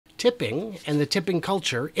Tipping and the tipping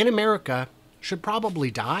culture in America should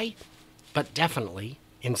probably die, but definitely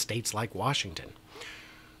in states like Washington.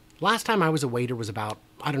 Last time I was a waiter was about,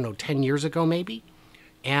 10 years ago maybe,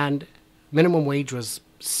 and minimum wage was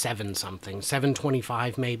 7 something,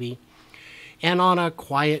 7.25 maybe. And on a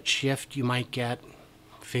quiet shift you might get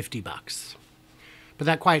 $50. But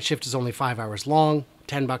that quiet shift is only 5 hours long,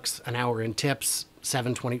 $10 an hour in tips,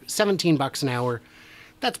 $17 an hour.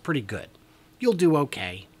 That's pretty good. You'll do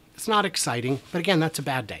okay. It's not exciting, but again, that's a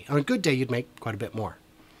bad day. On a good day, you'd make quite a bit more.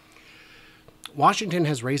 Washington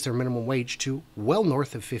has raised their minimum wage to well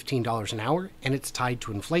north of $15 an hour, and it's tied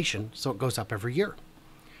to inflation, so it goes up every year.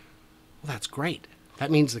 Well, that's great.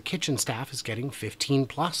 That means the kitchen staff is getting 15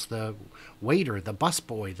 plus, the waiter, the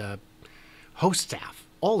busboy, the host staff,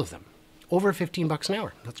 all of them, over $15 an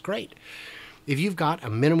hour. That's great. If you've got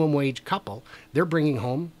a minimum wage couple, they're bringing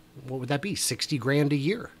home, what would that be, 60 grand a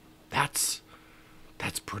year. That's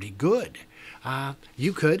pretty good.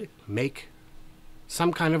 You could make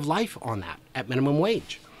some kind of life on that at minimum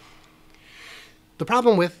wage. The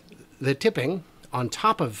problem with the tipping on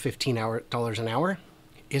top of $15 an hour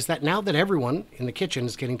is that now that everyone in the kitchen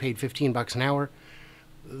is getting paid $15 an hour,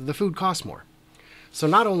 the food costs more. So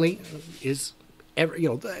not only is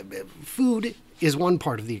food is one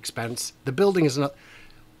part of the expense, the building is another.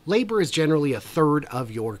 Labor is generally a third of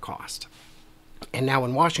your cost. And now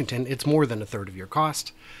in Washington, it's more than a third of your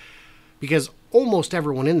cost, because almost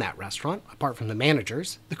everyone in that restaurant, apart from the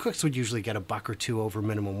managers, the cooks would usually get $1 or $2 over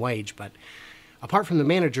minimum wage, but apart from the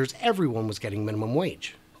managers, everyone was getting minimum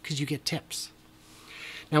wage because you get tips.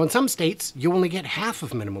 Now in some states, you only get half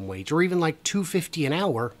of minimum wage, or even like $2.50 an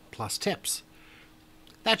hour plus tips.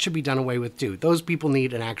 That should be done away with too. Those people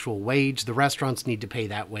need an actual wage. The restaurants need to pay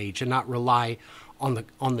that wage and not rely on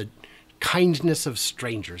the kindness of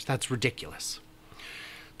strangers. That's ridiculous.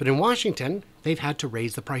 But in Washington, they've had to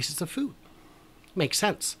raise the prices of food. Makes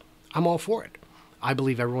sense. I'm all for it. I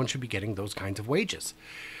believe everyone should be getting those kinds of wages.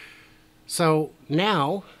 So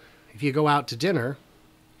now, if you go out to dinner,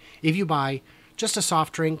 if you buy just a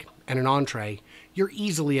soft drink and an entree, you're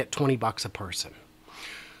easily at $20 a person.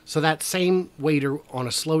 So that same waiter on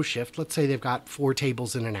a slow shift, let's say they've got 4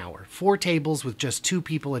 tables in an hour. 4 tables with just 2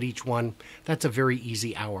 people at each one, that's a very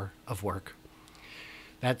easy hour of work.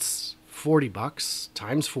 That's $40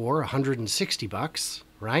 times 4, $160,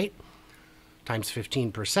 right? Times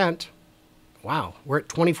 15%. Wow, we're at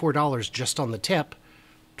 $24 just on the tip,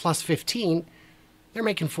 plus 15, they're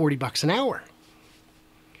making $40 an hour.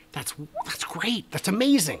 That's great, that's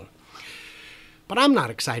amazing. But I'm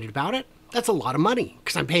not excited about it. That's a lot of money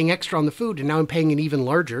because I'm paying extra on the food, and now I'm paying an even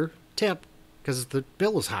larger tip because the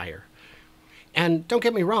bill is higher. And don't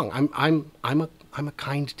get me wrong, I'm a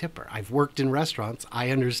kind tipper. I've worked in restaurants.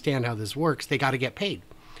 I understand how this works. They got to get paid.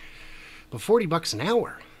 But $40 an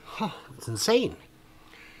hour, it's insane.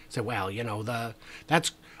 So, well,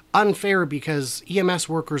 that's unfair because EMS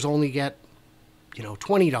workers only get,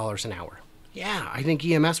 $20 an hour. Yeah, I think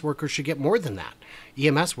EMS workers should get more than that.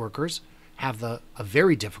 EMS workers have a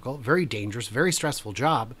very difficult, very dangerous, very stressful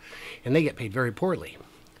job, and they get paid very poorly.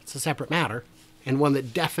 It's a separate matter, and one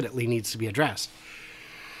that definitely needs to be addressed.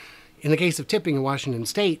 In the case of tipping in Washington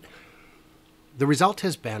State, the result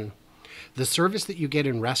has been the service that you get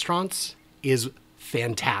in restaurants is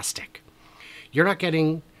fantastic. You're not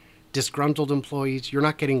getting disgruntled employees. You're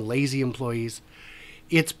not getting lazy employees.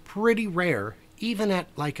 It's pretty rare, even at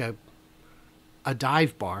like a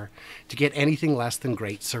dive bar, to get anything less than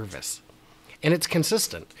great service. And it's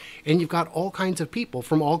consistent. And you've got all kinds of people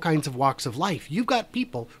from all kinds of walks of life. You've got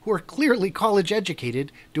people who are clearly college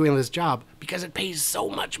educated doing this job because it pays so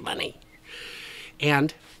much money.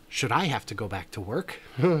 And should I have to go back to work,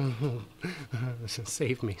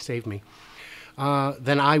 save me,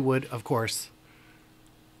 then I would, of course,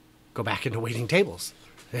 go back into waiting tables.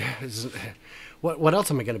 What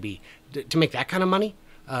else am I going to be? To make that kind of money?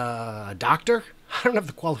 A doctor? I don't have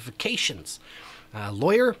the qualifications. A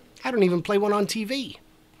lawyer? I don't even play one on TV.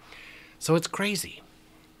 So it's crazy.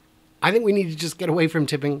 I think we need to just get away from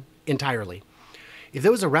tipping entirely. If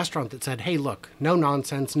there was a restaurant that said, hey, look, no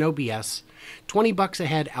nonsense, no BS, $20 a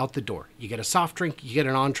head out the door. You get a soft drink, you get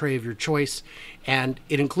an entree of your choice, and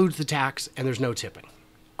it includes the tax, and there's no tipping.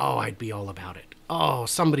 Oh, I'd be all about it. Oh,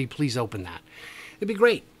 somebody please open that. It'd be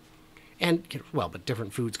great. And, well, but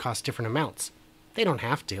different foods cost different amounts. They don't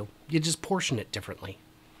have to. You just portion it differently.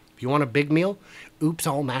 If you want a big meal, oops,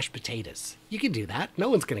 all mashed potatoes. You can do that.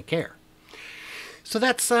 No one's going to care. So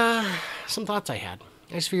that's some thoughts I had.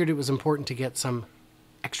 I just figured it was important to get some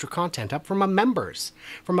extra content up from my members,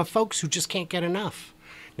 from my folks who just can't get enough.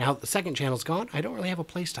 Now the second channel's gone, I don't really have a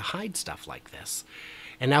place to hide stuff like this.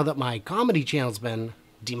 And now that my comedy channel's been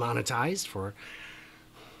demonetized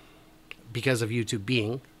because of YouTube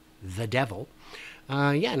being the devil.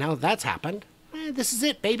 Yeah, now that's happened. This is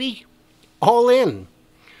it, baby. All in.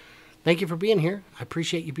 Thank you for being here. I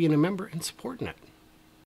appreciate you being a member and supporting it.